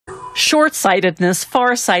Short-sightedness,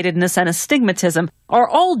 far-sightedness, and astigmatism are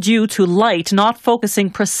all due to light not focusing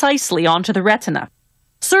precisely onto the retina.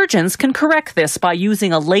 Surgeons can correct this by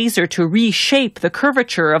using a laser to reshape the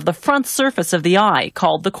curvature of the front surface of the eye,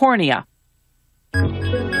 called the cornea.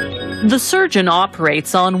 The surgeon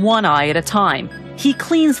operates on one eye at a time. He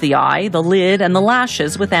cleans the eye, the lid, and the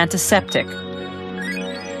lashes with antiseptic,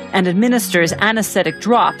 and administers anesthetic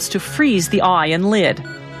drops to freeze the eye and lid.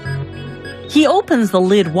 He opens the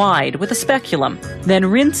lid wide with a speculum, then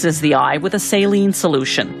rinses the eye with a saline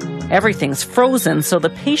solution. Everything's frozen so the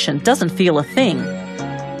patient doesn't feel a thing.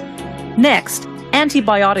 Next,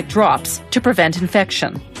 antibiotic drops to prevent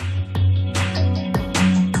infection.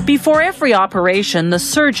 Before every operation, the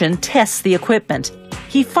surgeon tests the equipment.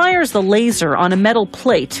 He fires the laser on a metal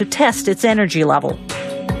plate to test its energy level.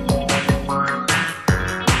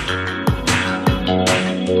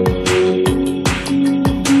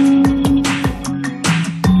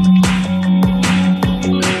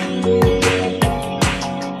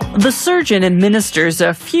 The surgeon administers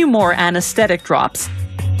a few more anesthetic drops,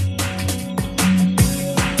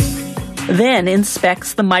 then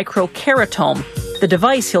inspects the microkeratome, the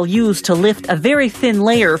device he'll use to lift a very thin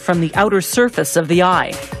layer from the outer surface of the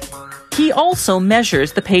eye. He also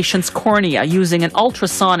measures the patient's cornea using an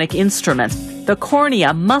ultrasonic instrument. The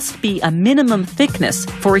cornea must be a minimum thickness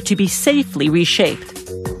for it to be safely reshaped.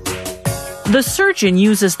 The surgeon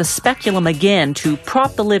uses the speculum again to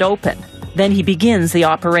prop the lid open. Then he begins the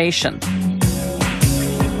operation.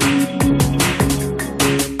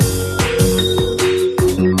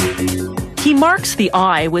 He marks the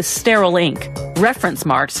eye with sterile ink, reference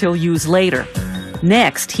marks he'll use later.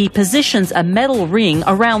 Next, he positions a metal ring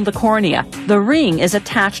around the cornea. The ring is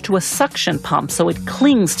attached to a suction pump so it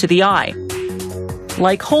clings to the eye.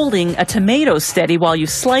 Like holding a tomato steady while you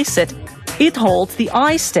slice it, it holds the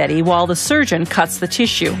eye steady while the surgeon cuts the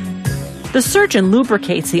tissue. The surgeon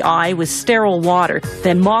lubricates the eye with sterile water,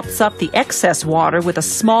 then mops up the excess water with a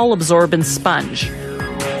small absorbent sponge.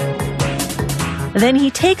 Then he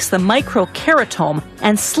takes the microkeratome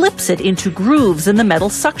and slips it into grooves in the metal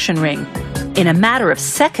suction ring. In a matter of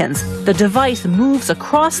seconds, the device moves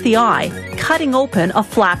across the eye, cutting open a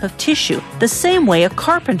flap of tissue, the same way a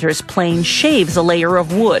carpenter's plane shaves a layer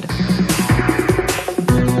of wood.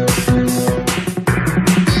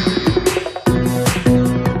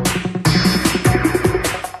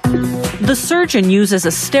 The surgeon uses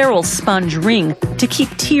a sterile sponge ring to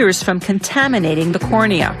keep tears from contaminating the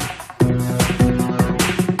cornea.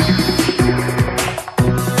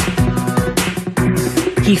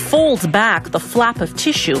 He folds back the flap of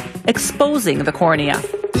tissue, exposing the cornea.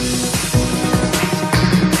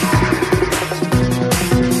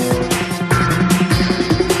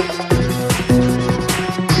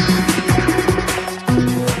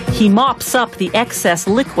 He mops up the excess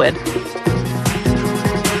liquid,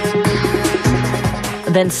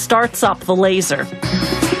 then starts up the laser.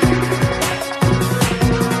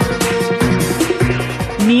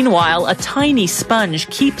 Meanwhile, a tiny sponge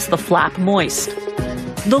keeps the flap moist.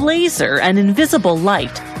 The laser, an invisible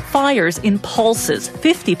light, fires in pulses,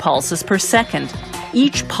 50 pulses per second.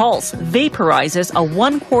 Each pulse vaporizes a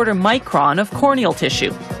 1/4 micron of corneal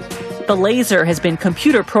tissue. The laser has been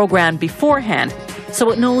computer programmed beforehand,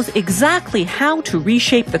 so it knows exactly how to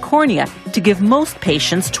reshape the cornea to give most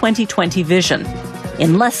patients 20/20 vision.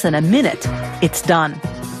 In less than a minute, it's done.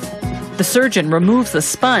 The surgeon removes the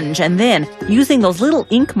sponge and then, using those little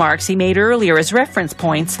ink marks he made earlier as reference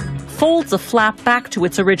points, folds the flap back to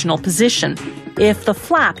its original position. If the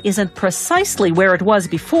flap isn't precisely where it was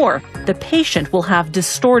before, the patient will have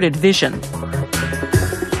distorted vision.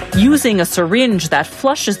 Using a syringe that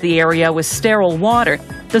flushes the area with sterile water,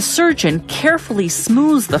 the surgeon carefully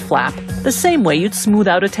smooths the flap, the same way you'd smooth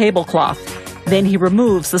out a tablecloth. Then he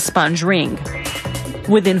removes the sponge ring.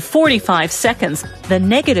 Within 45 seconds, the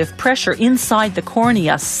negative pressure inside the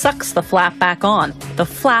cornea sucks the flap back on. The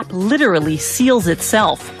flap literally seals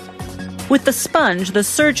itself. With the sponge, the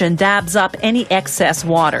surgeon dabs up any excess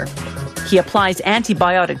water. He applies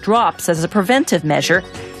antibiotic drops as a preventive measure,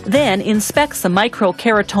 then inspects the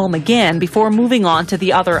microkeratome again before moving on to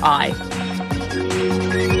the other eye.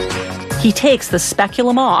 He takes the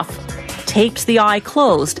speculum off, tapes the eye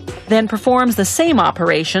closed, then performs the same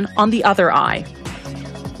operation on the other eye.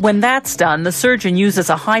 When that's done, the surgeon uses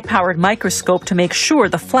a high-powered microscope to make sure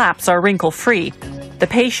the flaps are wrinkle-free. The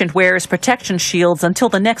patient wears protection shields until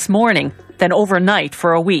the next morning, then overnight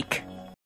for a week.